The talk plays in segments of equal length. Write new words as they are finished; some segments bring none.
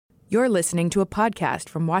You're listening to a podcast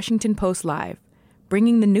from Washington Post Live,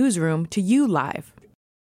 bringing the newsroom to you live.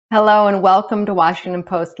 Hello and welcome to Washington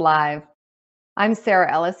Post Live. I'm Sarah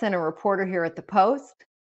Ellison, a reporter here at the Post.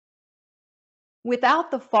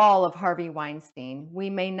 Without the fall of Harvey Weinstein, we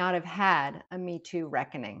may not have had a Me Too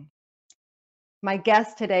reckoning. My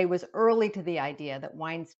guest today was early to the idea that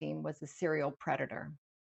Weinstein was a serial predator,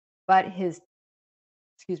 but his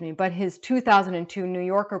 2002 New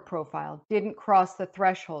Yorker profile didn't cross the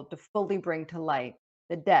threshold to fully bring to light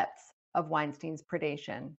the depths of Weinstein's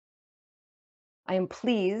predation. I am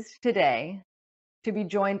pleased today to be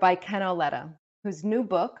joined by Ken Auletta, whose new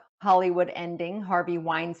book, Hollywood Ending: Harvey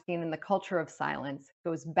Weinstein and the Culture of Silence,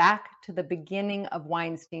 goes back to the beginning of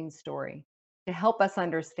Weinstein's story to help us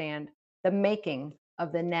understand the making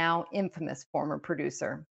of the now infamous former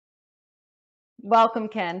producer. Welcome,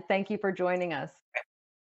 Ken. Thank you for joining us.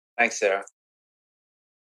 Thanks, Sarah.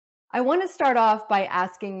 I want to start off by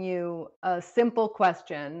asking you a simple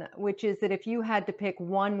question, which is that if you had to pick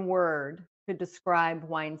one word to describe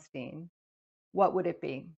Weinstein, what would it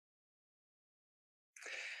be?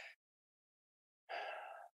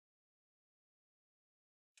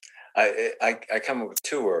 I come up with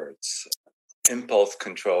two words: impulse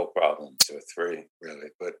control problems, or three, really,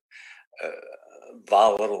 but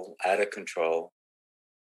volatile, out of control.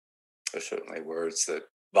 Are certainly words that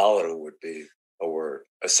volatile would be a word,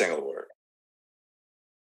 a single word.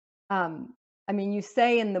 You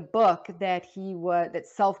say in the book that he was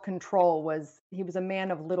a man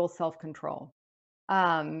of little self-control.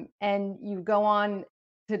 And you go on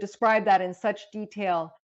to describe that in such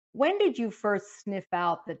detail. When did you first sniff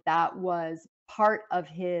out that that was part of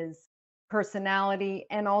his personality,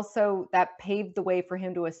 and also that paved the way for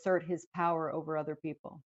him to assert his power over other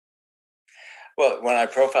people? Well, when I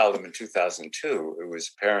profiled him in 2002, it was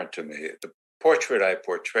apparent to me. The portrait I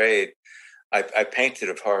portrayed, I painted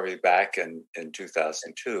of Harvey back in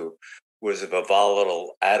 2002, was of a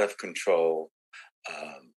volatile, out of control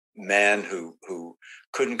man who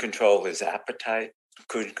couldn't control his appetite,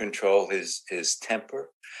 couldn't control his temper,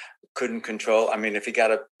 couldn't control. I mean, if he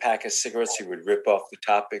got a pack of cigarettes, he would rip off the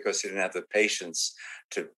top because he didn't have the patience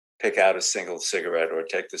to pick out a single cigarette or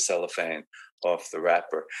take the cellophane off the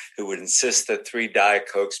wrapper. Who would insist that 3 Diet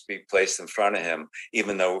Cokes be placed in front of him,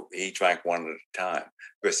 even though he drank one at a time,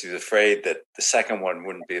 because he was afraid that the second one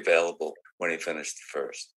wouldn't be available when he finished the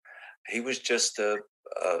first. He was just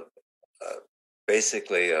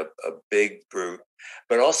basically a big brute,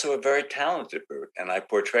 but also a very talented brute. And I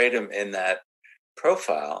portrayed him in that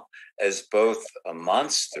profile as both a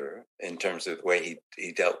monster in terms of the way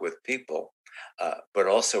he dealt with people, but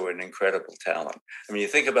also an incredible talent. I mean, you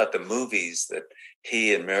think about the movies that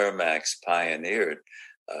he and Miramax pioneered: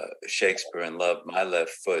 Shakespeare in Love, My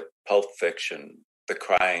Left Foot, Pulp Fiction, The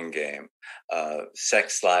Crying Game,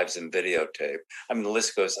 Sex, Lives, and Videotape. I mean, the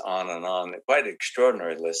list goes on and on. Quite an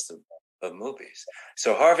extraordinary list of movies.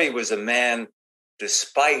 So Harvey was a man,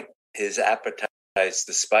 despite his appetites,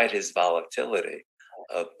 despite his volatility,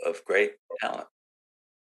 of great talent.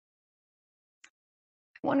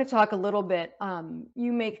 I want to talk a little bit.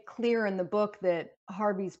 You make clear in the book that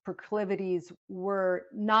Harvey's proclivities were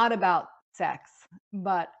not about sex,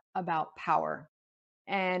 but about power.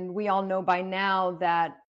 And we all know by now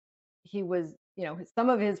that he was, some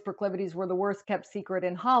of his proclivities were the worst kept secret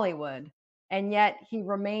in Hollywood. And yet he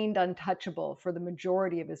remained untouchable for the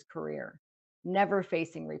majority of his career, never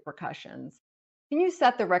facing repercussions. Can you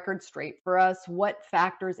set the record straight for us? What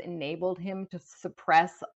factors enabled him to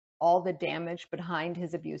suppress all the damage behind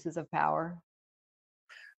his abuses of power?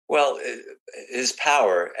 Well, his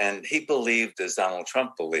power, and he believed, as Donald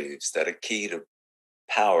Trump believes, that a key to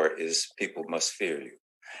power is people must fear you.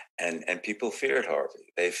 And people feared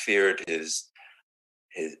Harvey. They feared his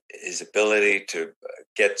ability to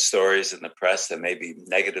get stories in the press that may be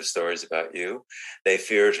negative stories about you. They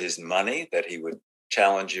feared his money, that he would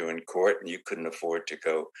challenge you in court and you couldn't afford to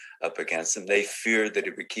go up against him. They feared that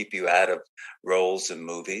it would keep you out of roles in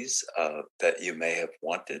movies that you may have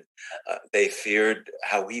wanted. They feared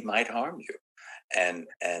how he might harm you. And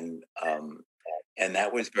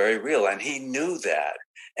that was very real. And he knew that.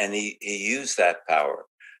 And he used that power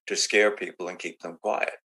to scare people and keep them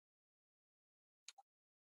quiet.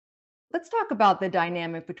 Let's talk about the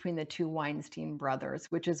dynamic between the two Weinstein brothers,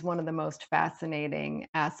 which is one of the most fascinating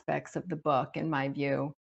aspects of the book, in my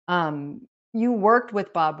view. You worked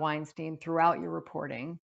with Bob Weinstein throughout your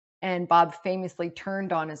reporting, and Bob famously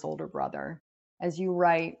turned on his older brother. As you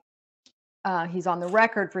write, he's on the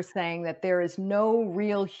record for saying that there is no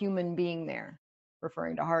real human being there,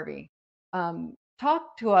 referring to Harvey.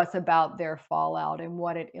 Talk to us about their fallout and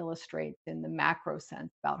what it illustrates in the macro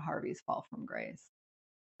sense about Harvey's fall from grace.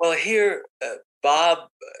 Well, here, Bob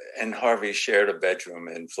and Harvey shared a bedroom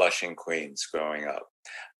in Flushing, Queens growing up.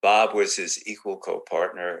 Bob was his equal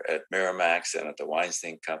co-partner at Miramax and at the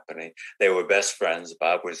Weinstein Company. They were best friends.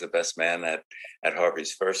 Bob was the best man at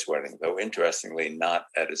Harvey's first wedding, though interestingly not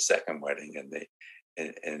at his second wedding in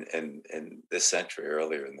this century,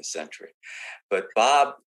 earlier in the century. But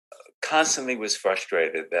Bob constantly was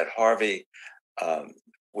frustrated that Harvey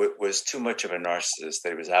was too much of a narcissist,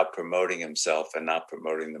 that he was out promoting himself and not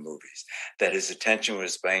promoting the movies, that his attention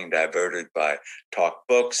was being diverted by Talk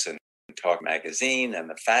Books and Talk Magazine and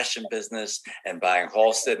the fashion business and buying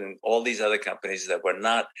Halsted and all these other companies that were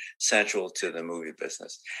not central to the movie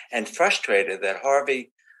business, and frustrated that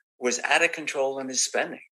Harvey was out of control in his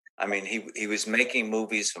spending. I mean, he was making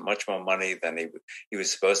movies for much more money than he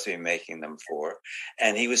was supposed to be making them for,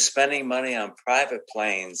 and he was spending money on private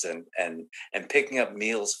planes and picking up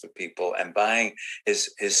meals for people and buying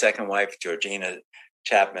his second wife Georgina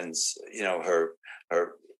Chapman's,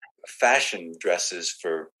 her fashion dresses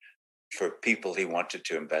for people he wanted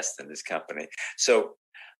to invest in his company. So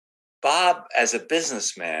Bob, as a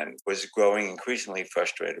businessman, was growing increasingly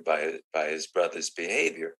frustrated by his brother's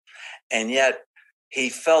behavior, and yet he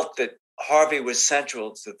felt that Harvey was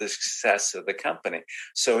central to the success of the company.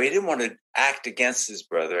 So he didn't want to act against his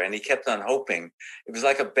brother, and he kept on hoping. It was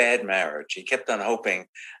like a bad marriage. He kept on hoping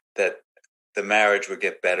that the marriage would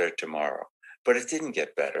get better tomorrow, but it didn't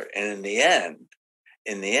get better. And in the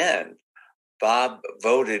end, Bob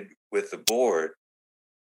voted with the board,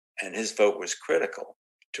 and his vote was critical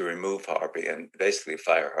to remove Harvey and basically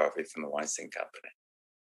fire Harvey from the Weinstein Company.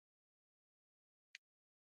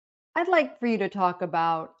 I'd like for you to talk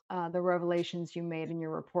about the revelations you made in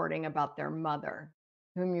your reporting about their mother,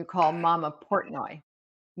 whom you call Mama Portnoy,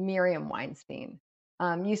 Miriam Weinstein.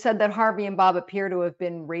 You said that Harvey and Bob appear to have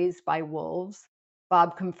been raised by wolves.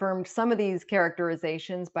 Bob confirmed some of these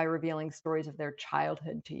characterizations by revealing stories of their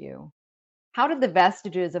childhood to you. How did the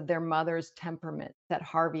vestiges of their mother's temperament set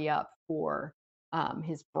Harvey up for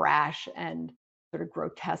his brash and sort of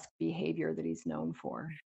grotesque behavior that he's known for?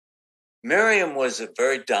 Miriam was a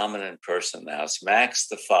very dominant person in the house. Max,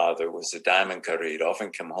 the father, was a diamond cutter. He'd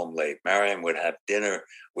often come home late. Miriam would have dinner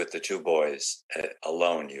with the two boys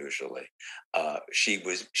alone, usually. She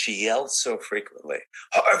yelled so frequently,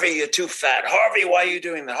 "Harvey, you're too fat. Harvey, why are you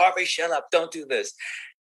doing that? Harvey, shut up. Don't do this."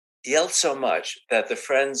 Yelled so much that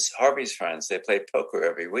Harvey's friends, they played poker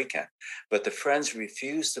every weekend. But the friends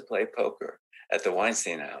refused to play poker at the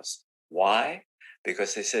Weinstein house. Why?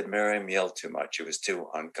 Because they said Miriam yelled too much. It was too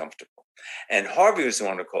uncomfortable. And Harvey was the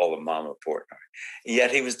one who called her Mama Portnoy.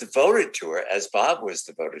 Yet he was devoted to her as Bob was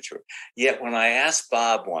devoted to her. Yet when I asked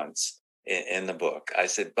Bob once in the book, I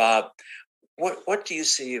said, "Bob, what do you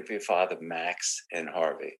see of your father, Max, and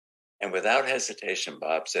Harvey?" And without hesitation,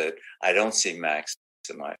 Bob said, "I don't see Max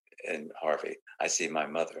in Harvey. I see my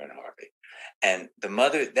mother in Harvey." And the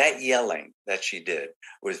mother, that yelling that she did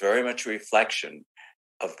was very much a reflection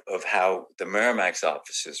of how the Miramax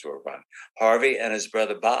offices were run. Harvey and his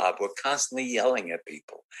brother Bob were constantly yelling at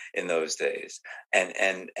people in those days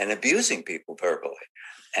and abusing people verbally.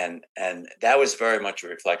 And that was very much a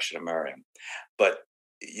reflection of Miriam. But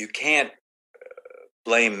you can't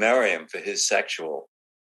blame Miriam for his sexual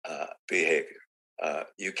behavior.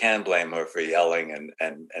 You can blame her for yelling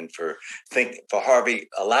and for Harvey,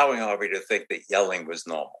 allowing Harvey to think that yelling was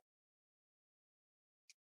normal.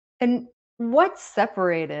 And what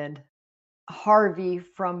separated Harvey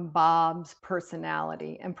from Bob's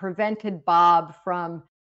personality and prevented Bob from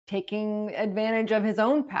taking advantage of his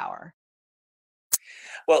own power?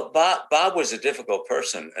 Well, Bob was a difficult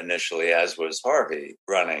person initially, as was Harvey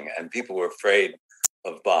running, and people were afraid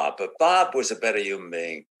of Bob. But Bob was a better human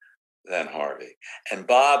being than Harvey. And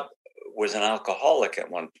Bob was an alcoholic at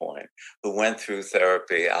one point who went through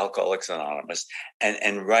therapy, Alcoholics Anonymous,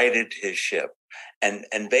 and righted his ship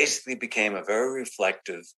and basically became a very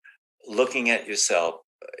reflective, looking at yourself,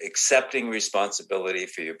 accepting responsibility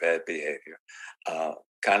for your bad behavior,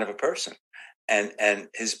 kind of a person. And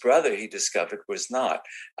his brother, he discovered, was not.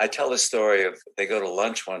 I tell the story of, they go to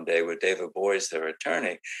lunch one day with David Boies, their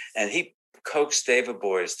attorney, and he coaxed David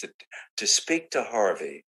Boies to speak to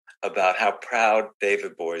Harvey about how proud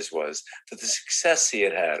David Boies was for the success he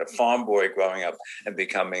had, a farm boy growing up and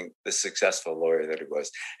becoming the successful lawyer that he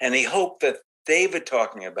was. And he hoped that David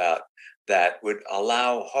talking about that would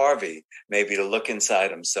allow Harvey maybe to look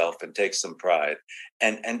inside himself and take some pride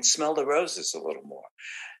and smell the roses a little more.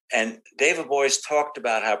 And David Boies talked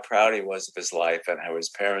about how proud he was of his life and how his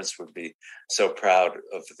parents would be so proud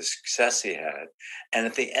of the success he had. And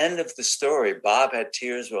at the end of the story, Bob had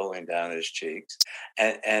tears rolling down his cheeks.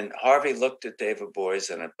 And Harvey looked at David Boies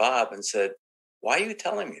and at Bob and said, Why are you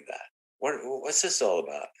telling me that? What's this all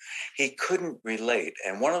about? He couldn't relate.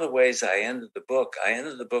 And one of the ways I ended the book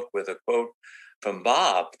with a quote from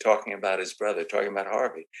Bob talking about his brother, talking about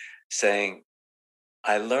Harvey, saying,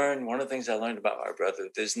 one of the things I learned about my brother,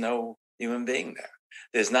 there's no human being there.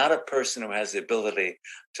 There's not a person who has the ability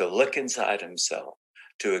to look inside himself,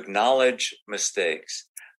 to acknowledge mistakes,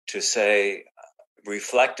 to say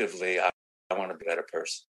reflectively, I want to be a better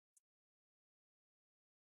person.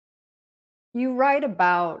 You write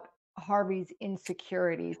about Harvey's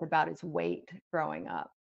insecurities about his weight growing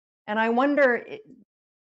up. And I wonder,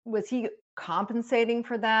 was he compensating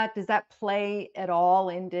for that? Does that play at all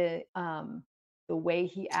into the way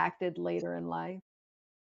he acted later in life?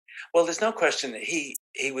 Well, there's no question that he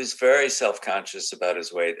was very self-conscious about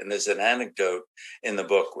his weight. And there's an anecdote in the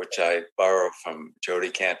book, which I borrow from Jodi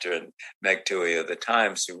Kantor and Meg Toohey of the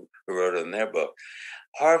Times, who wrote it in their book.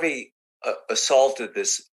 Harvey assaulted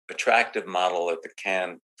this attractive model at the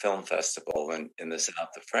Cannes Film Festival in the south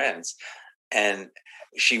of France. And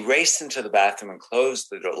she raced into the bathroom and closed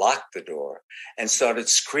the door, locked the door, and started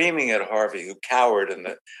screaming at Harvey, who cowered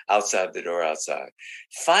outside the door outside.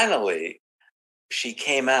 Finally, she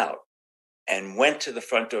came out and went to the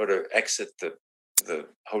front door to exit the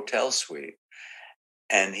hotel suite.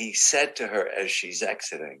 And he said to her as she's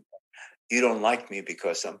exiting, "You don't like me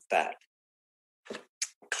because I'm fat."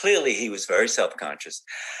 Clearly, he was very self-conscious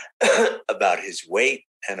about his weight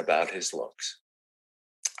and about his looks.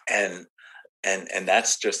 And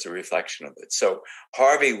that's just a reflection of it. So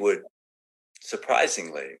Harvey would,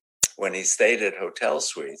 surprisingly, when he stayed at hotel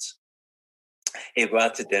suites, he'd go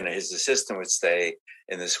out to dinner. His assistant would stay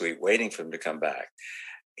in the suite waiting for him to come back.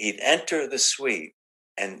 He'd enter the suite,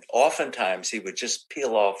 and oftentimes he would just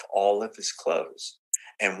peel off all of his clothes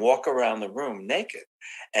and walk around the room naked.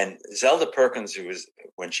 And Zelda Perkins, who was,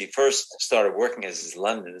 when she first started working as his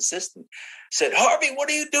London assistant, said, "Harvey, what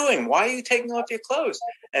are you doing? Why are you taking off your clothes?"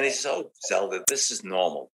 And he said, "Oh, Zelda, this is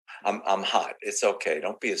normal. I'm hot. It's okay.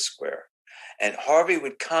 Don't be a square." And Harvey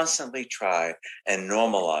would constantly try and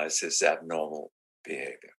normalize his abnormal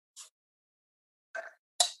behavior.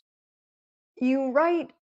 You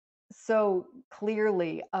write so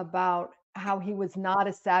clearly about how he was not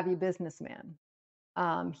a savvy businessman.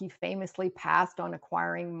 He famously passed on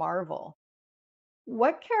acquiring Marvel.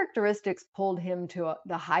 What characteristics pulled him to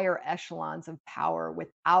the higher echelons of power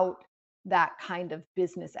without that kind of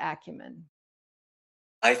business acumen?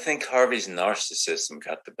 I think Harvey's narcissism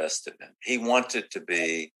got the best of him. He wanted to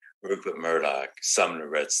be Rupert Murdoch, Sumner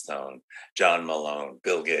Redstone, John Malone,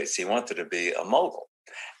 Bill Gates. He wanted to be a mogul.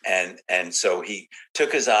 And so he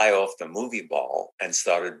took his eye off the movie ball and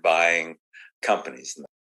started buying companies.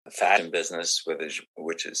 The fashion business,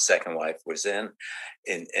 which his second wife was in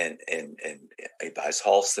he buys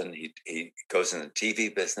Halston. He goes in the TV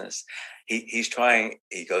business.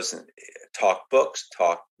 He goes and talk books,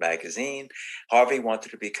 talk magazine. Harvey wanted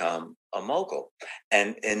to become a mogul,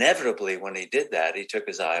 and inevitably, when he did that, he took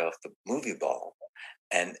his eye off the movie ball,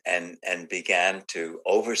 and began to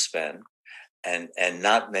overspend and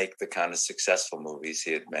not make the kind of successful movies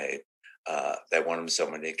he had made that won him so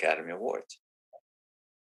many Academy Awards.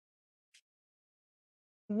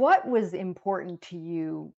 What was important to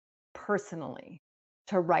you personally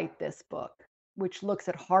to write this book, which looks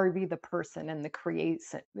at Harvey the person and the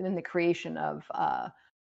creation of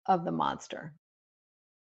the monster?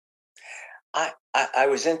 I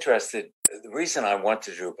was interested. The reason I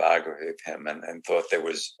wanted to do a biography of him and thought there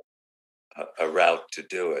was a route to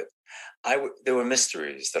do it, there were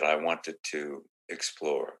mysteries that I wanted to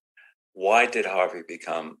explore. Why did Harvey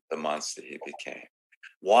become the monster he became?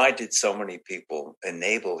 Why did so many people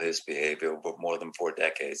enable his behavior over more than 4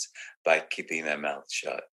 decades by keeping their mouths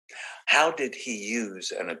shut? How did he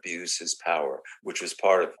use and abuse his power, which was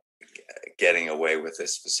part of getting away with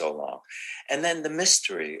this for so long? And then the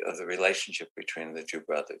mystery of the relationship between the two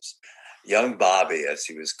brothers. Young Bobby, as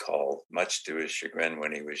he was called, much to his chagrin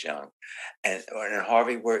when he was young, and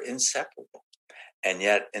Harvey were inseparable. And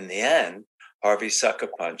yet, in the end, Harvey sucker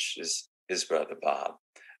punched his brother Bob,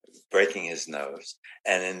 breaking his nose.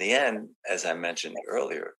 And in the end, as I mentioned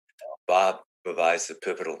earlier, Bob provides the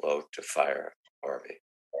pivotal vote to fire Harvey.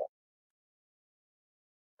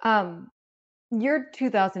 Your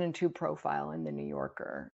 2002 profile in The New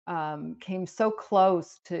Yorker came so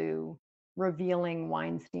close to revealing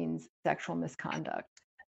Weinstein's sexual misconduct,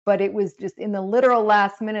 but it was just in the literal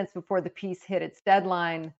last minutes before the piece hit its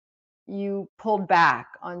deadline, you pulled back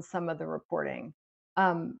on some of the reporting.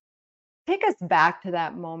 Take us back to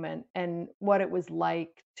that moment and what it was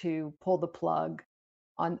like to pull the plug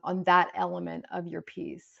on that element of your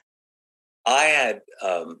piece. I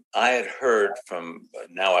had heard from,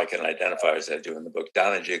 now I can identify as I do in the book,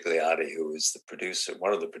 Donna Gigliotti, who was the producer,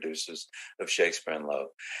 one of the producers of Shakespeare in Love,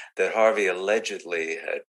 that Harvey allegedly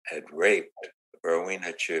had raped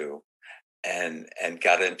Rowena Chu and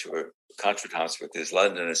got into a contretemps with his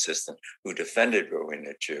London assistant who defended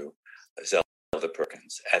Rowena Chu, Zelda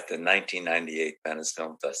Perkins, at the 1998 Venice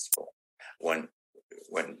Film Festival when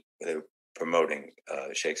they were promoting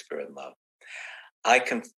Shakespeare in Love.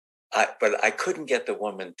 But I couldn't get the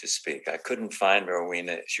woman to speak. I couldn't find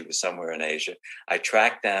Rowena. She was somewhere in Asia. I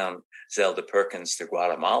tracked down Zelda Perkins to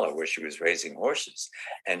Guatemala, where she was raising horses,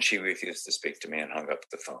 and she refused to speak to me and hung up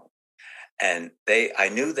the phone. And I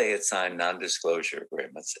knew they had signed non-disclosure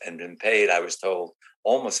agreements and been paid, I was told,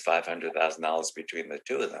 almost $500,000 between the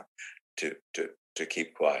two of them to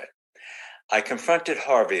keep quiet. I confronted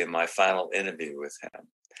Harvey in my final interview with him,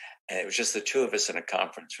 and it was just the two of us in a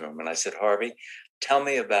conference room. And I said, Harvey, tell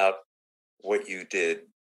me about what you did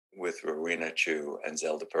with Rowena Chu and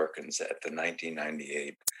Zelda Perkins at the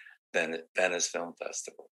 1998 Venice Film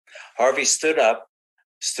Festival. Harvey stood up,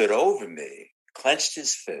 stood over me, clenched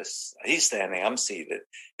his fists. He's standing, I'm seated.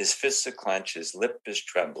 His fists are clenched, his lip is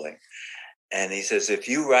trembling. And he says, if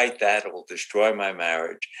you write that, it will destroy my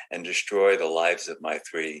marriage and destroy the lives of my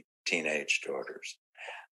 3 teenage daughters.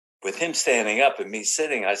 With him standing up and me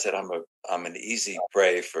sitting, I said, I'm an easy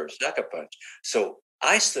prey for a sucker punch. So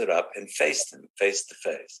I stood up and faced him face to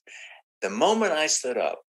face. The moment I stood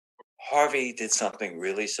up, Harvey did something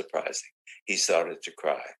really surprising. He started to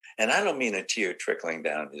cry. And I don't mean a tear trickling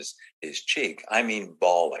down his cheek. I mean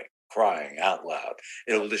bawling, crying out loud.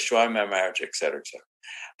 It'll destroy my marriage, et cetera, et cetera.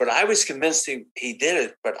 But I was convinced he did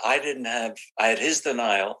it, but I had his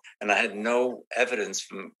denial, and I had no evidence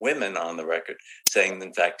from women on the record saying,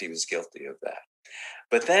 in fact, he was guilty of that.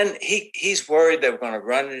 But then he's worried that we're going to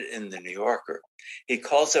run it in the New Yorker. He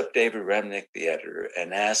calls up David Remnick, the editor,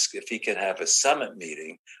 and asks if he can have a summit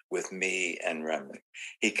meeting with me and Remnick.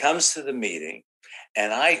 He comes to the meeting,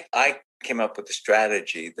 and I came up with a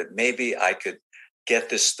strategy that maybe I could get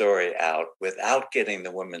this story out without getting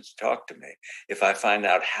the women to talk to me. If I find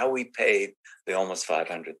out how we paid the almost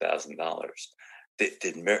 $500,000,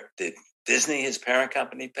 did Disney, his parent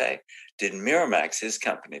company, pay? Did Miramax, his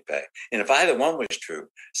company, pay? And if either one was true,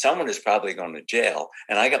 someone is probably going to jail.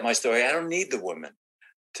 And I got my story. I don't need the woman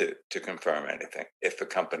to confirm anything if the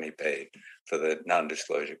company paid for the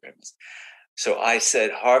non-disclosure agreements. So I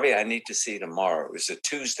said, Harvey, I need to see tomorrow. It was a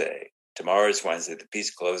Tuesday. Tomorrow is Wednesday. The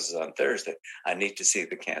piece closes on Thursday. I need to see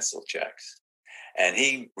the canceled checks. And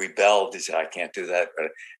he rebelled. He said, I can't do that.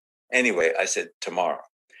 But anyway, I said, tomorrow.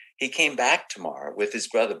 He came back tomorrow with his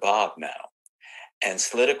brother Bob now and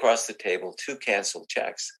slid across the table 2 canceled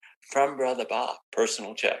checks from brother Bob,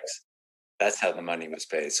 personal checks. That's how the money was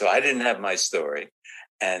paid. So I didn't have my story.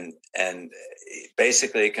 And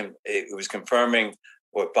basically it was confirming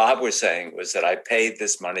what Bob was saying was that I paid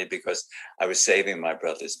this money because I was saving my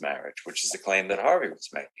brother's marriage, which is the claim that Harvey was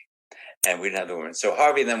making. And we didn't have the woman. So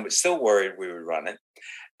Harvey then was still worried we would run it.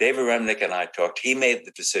 David Remnick and I talked. He made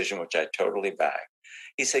the decision, which I totally backed.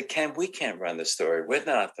 He said, Ken, we can't run the story. We're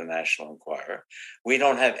not the National Enquirer. We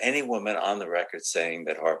don't have any woman on the record saying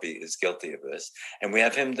that Harvey is guilty of this. And we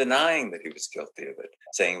have him denying that he was guilty of it,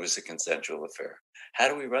 saying it was a consensual affair. How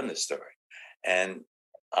do we run this story? And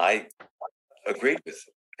I agreed with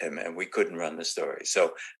him, and we couldn't run the story.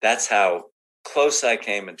 So that's how close I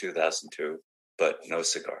came in 2002, but no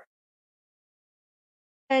cigar.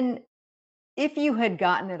 And if you had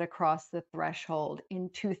gotten it across the threshold in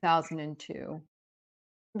 2002,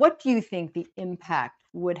 what do you think the impact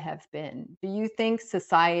would have been? Do you think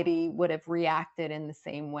society would have reacted in the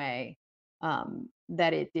same way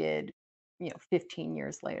that it did, 15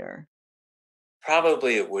 years later?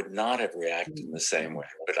 Probably it would not have reacted in the same way,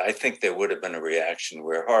 but I think there would have been a reaction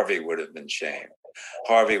where Harvey would have been shamed.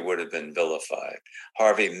 Harvey would have been vilified.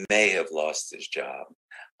 Harvey may have lost his job.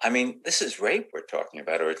 I mean, this is rape we're talking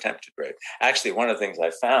about, or attempted rape. Actually, one of the things I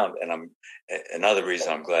found, and another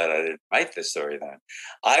reason I'm glad I didn't write this story then,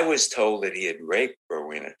 I was told that he had raped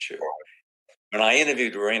Rowena Chu. When I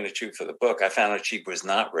interviewed Rowena Chu for the book, I found out she was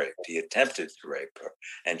not raped. He attempted to rape her,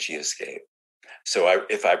 and she escaped. So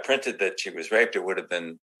if I printed that she was raped, it would have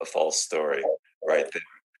been a false story right there.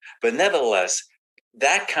 But nevertheless,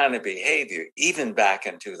 that kind of behavior, even back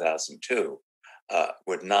in 2002,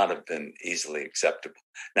 would not have been easily acceptable.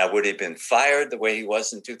 Now, would he have been fired the way he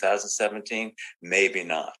was in 2017? Maybe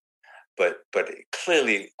not. But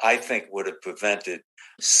clearly, I think would have prevented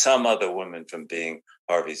some other women from being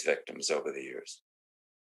Harvey's victims over the years.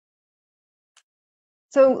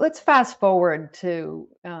 So let's fast forward to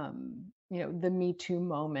the Me Too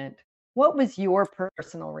moment. What was your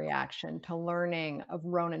personal reaction to learning of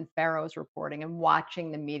Ronan Farrow's reporting and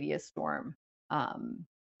watching the media storm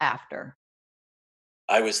after?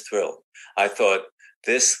 I was thrilled. I thought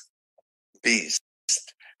this beast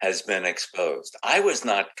has been exposed. I was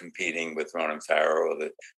not competing with Ronan Farrow or the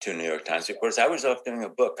two New York Times reporters. I was off doing a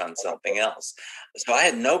book on something else. So I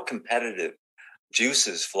had no competitive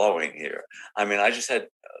juices flowing here. I mean, I just had a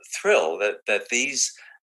thrill that these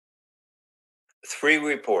three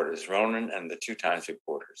reporters, Ronan and the two Times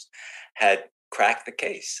reporters, had cracked the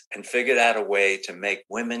case and figured out a way to make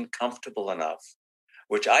women comfortable enough,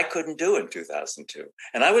 which I couldn't do in 2002.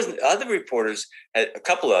 And other reporters, a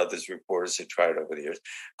couple of others reporters had tried over the years,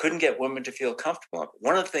 couldn't get women to feel comfortable.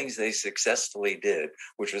 One of the things they successfully did,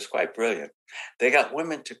 which was quite brilliant, they got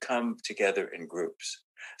women to come together in groups.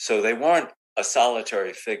 So they weren't a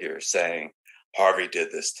solitary figure saying, Harvey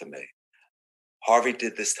did this to me. Harvey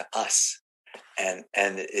did this to us. And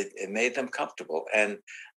it made them comfortable. And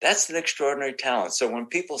that's an extraordinary talent. So when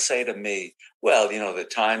people say to me, well, the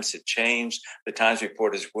Times had changed, the Times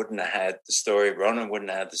reporters wouldn't have had the story, Ronan wouldn't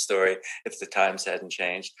have had the story if the Times hadn't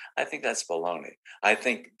changed, I think that's baloney. I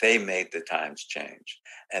think they made the Times change,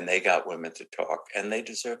 and they got women to talk, and they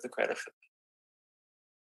deserve the credit for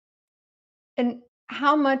that. And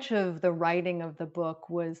how much of the writing of the book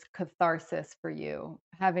was catharsis for you,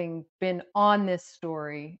 having been on this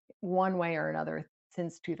story one way or another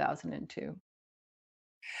since 2002?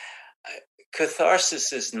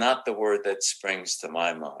 Catharsis is not the word that springs to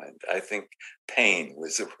my mind. I think pain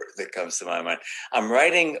was the word that comes to my mind. I'm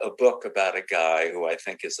writing a book about a guy who I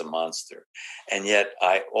think is a monster. And yet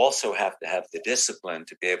I also have to have the discipline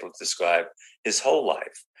to be able to describe his whole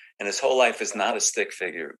life. And his whole life is not a stick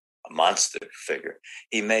figure, a monster figure.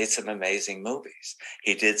 He made some amazing movies.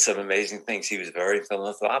 He did some amazing things. He was very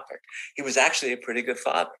philanthropic. He was actually a pretty good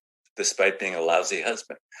father, despite being a lousy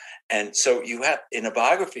husband. And so in a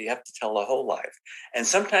biography, you have to tell the whole life. And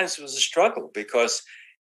sometimes it was a struggle because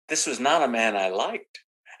this was not a man I liked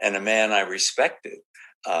and a man I respected.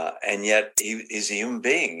 And yet he's a human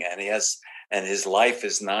being, and his life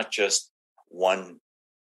is not just one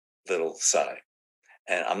little side.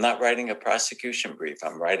 And I'm not writing a prosecution brief.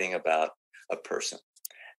 I'm writing about a person.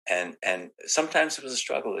 And sometimes it was a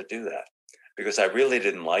struggle to do that because I really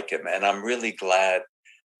didn't like him. And I'm really glad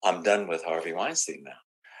I'm done with Harvey Weinstein now.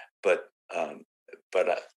 But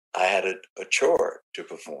I had a chore to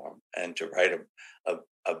perform and to write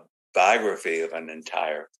a biography of an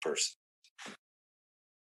entire person.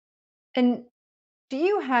 And do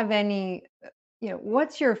you have any,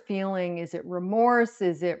 what's your feeling? Is it remorse?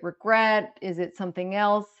 Is it regret? Is it something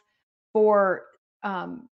else for,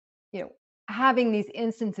 having these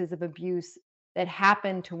instances of abuse that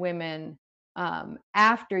happened to women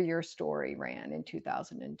after your story ran in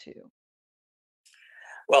 2002?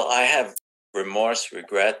 Well, I have remorse,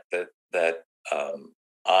 regret that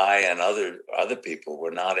I and other people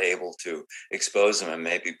were not able to expose them and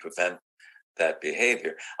maybe prevent that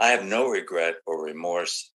behavior. I have no regret or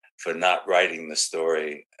remorse for not writing the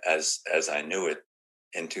story as I knew it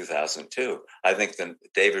in 2002. I think that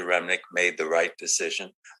David Remnick made the right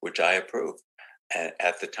decision, which I approved. And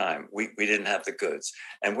at the time, we didn't have the goods.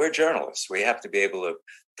 And we're journalists. We have to be able to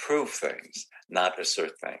prove things, not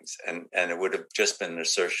assert things. And it would have just been an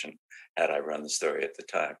assertion had I run the story at the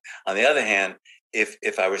time. On the other hand,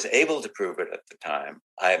 if I was able to prove it at the time,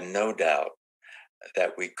 I have no doubt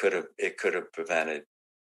that it could have prevented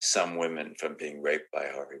some women from being raped by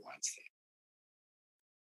Harvey Weinstein.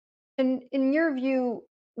 And in your view,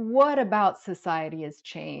 what about society has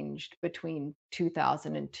changed between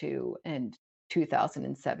 2002 and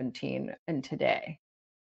 2017 and today?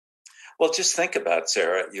 Well, just think about,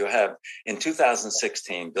 Sarah, you have in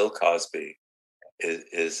 2016, Bill Cosby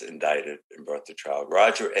is indicted and brought to trial.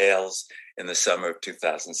 Roger Ailes in the summer of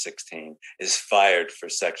 2016 is fired for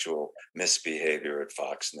sexual misbehavior at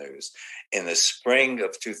Fox News. In the spring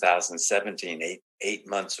of 2017, eight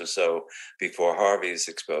months or so before Harvey is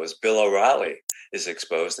exposed, Bill O'Reilly is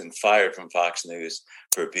exposed and fired from Fox News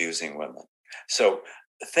for abusing women. So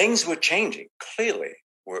things were changing, clearly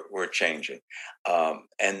were changing.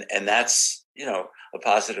 And that's, a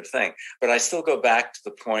positive thing. But I still go back to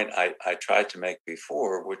the point I tried to make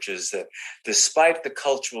before, which is that despite the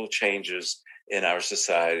cultural changes in our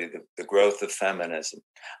society, the growth of feminism,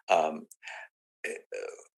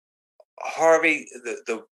 Harvey,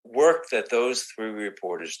 the work that those three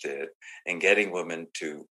reporters did in getting women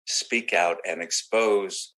to speak out and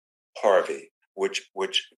expose Harvey, which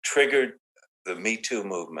triggered the Me Too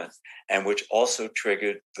movement, and which also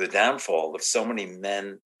triggered the downfall of so many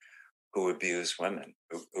men who abused women,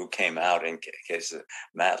 who came out in cases of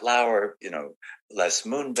Matt Lauer, Les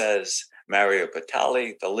Moonves, Mario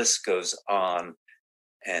Batali, the list goes on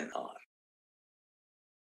and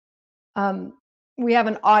on. We have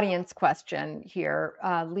an audience question here.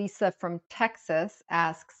 Lisa from Texas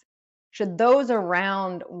asks, should those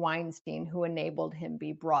around Weinstein who enabled him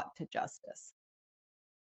be brought to justice?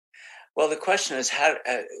 Well, the question is,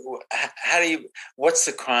 what's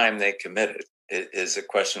the crime they committed? Is a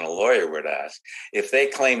question a lawyer would ask. If they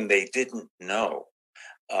claim they didn't know,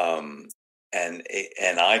 and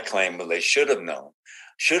I claim, well, they should have known.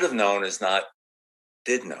 Should have known is not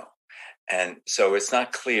did know. And so it's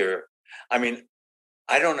not clear. I mean,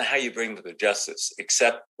 I don't know how you bring them to justice,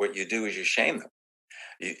 except what you do is you shame them.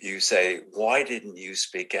 You say, why didn't you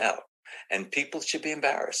speak out? And people should be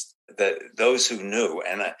embarrassed, that those who knew.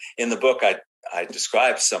 And in the book, I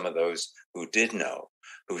described some of those who did know,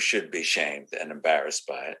 who should be shamed and embarrassed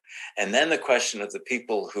by it. And then the question of the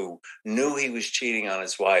people who knew he was cheating on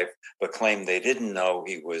his wife, but claimed they didn't know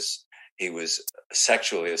he was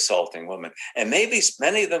sexually assaulting women. And maybe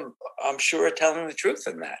many of them, I'm sure, are telling the truth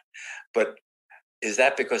in that. But is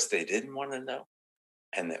that because they didn't want to know?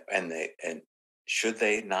 And should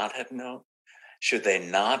they not have known? Should they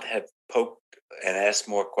not have poked and asked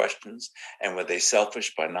more questions? And were they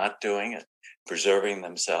selfish by not doing it, preserving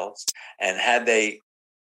themselves? And had they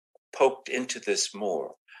poked into this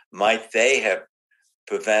more, might they have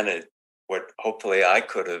prevented what hopefully I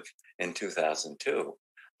could have in 2002,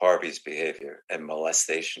 Harvey's behavior and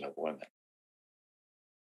molestation of women?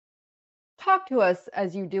 Talk to us,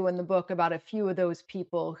 as you do in the book, about a few of those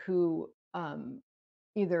people who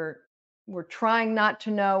either were trying not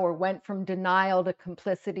to know or went from denial to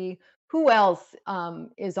complicity. Who else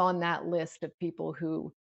is on that list of people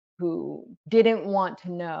who didn't want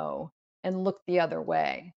to know and looked the other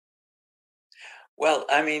way? Well,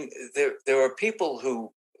 I mean, there were people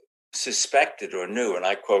who suspected or knew, and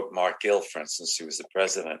I quote Mark Gill, for instance, who was the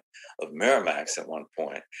president of Miramax at one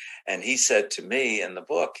point, and he said to me in the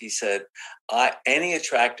book, he said, any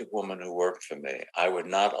attractive woman who worked for me, I would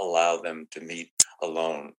not allow them to meet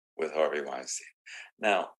alone with Harvey Weinstein.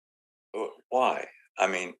 Now, why? I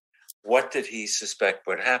mean, what did he suspect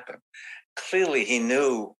would happen? Clearly, he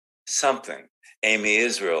knew something. Amy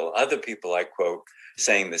Israel, other people I quote,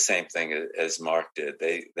 saying the same thing as Mark did.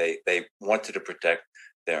 They wanted to protect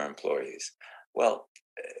their employees. Well,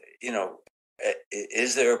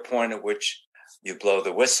 is there a point at which you blow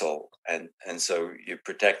the whistle and so you're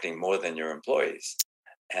protecting more than your employees?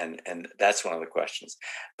 And that's one of the questions.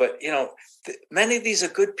 But many of these are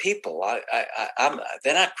good people.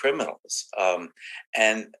 They're not criminals.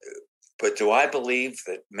 But do I believe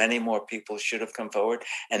that many more people should have come forward?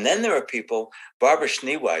 And then there are people, Barbara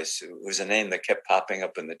Schneeweiss, who's a name that kept popping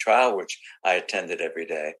up in the trial, which I attended every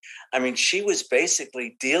day. I mean, she was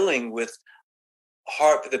basically dealing with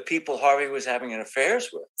the people Harvey was having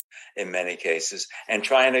affairs with in many cases and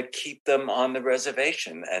trying to keep them on the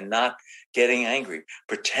reservation and not getting angry,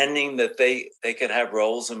 pretending that they could have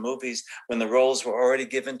roles in movies when the roles were already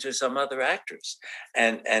given to some other actors.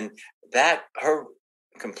 And that her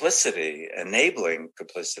complicity, enabling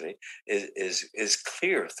complicity, is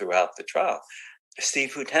clear throughout the trial.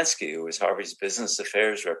 Steve Hutensky, who was Harvey's business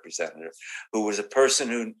affairs representative, who was a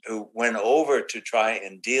person who went over to try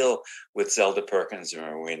and deal with Zelda Perkins and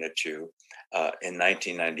Rowena Chu in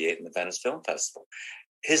 1998 in the Venice Film Festival.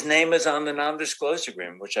 His name is on the non-disclosure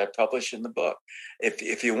agreement, which I published in the book.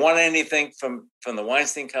 If you want anything from the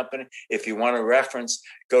Weinstein Company, if you want a reference,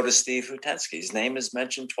 go to Steve Hutensky. His name is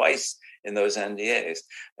mentioned twice in those NDAs.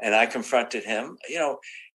 And I confronted him.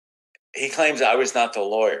 He claims I was not the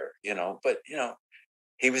lawyer, but,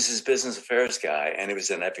 he was his business affairs guy, and he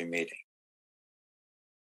was in every meeting.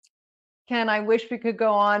 Ken, I wish we could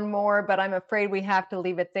go on more, but I'm afraid we have to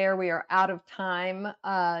leave it there. We are out of time.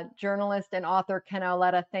 Journalist and author Ken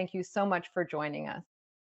Auletta, thank you so much for joining us.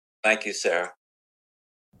 Thank you, Sarah.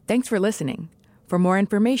 Thanks for listening. For more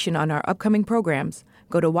information on our upcoming programs,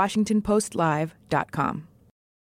 go to WashingtonPostLive.com.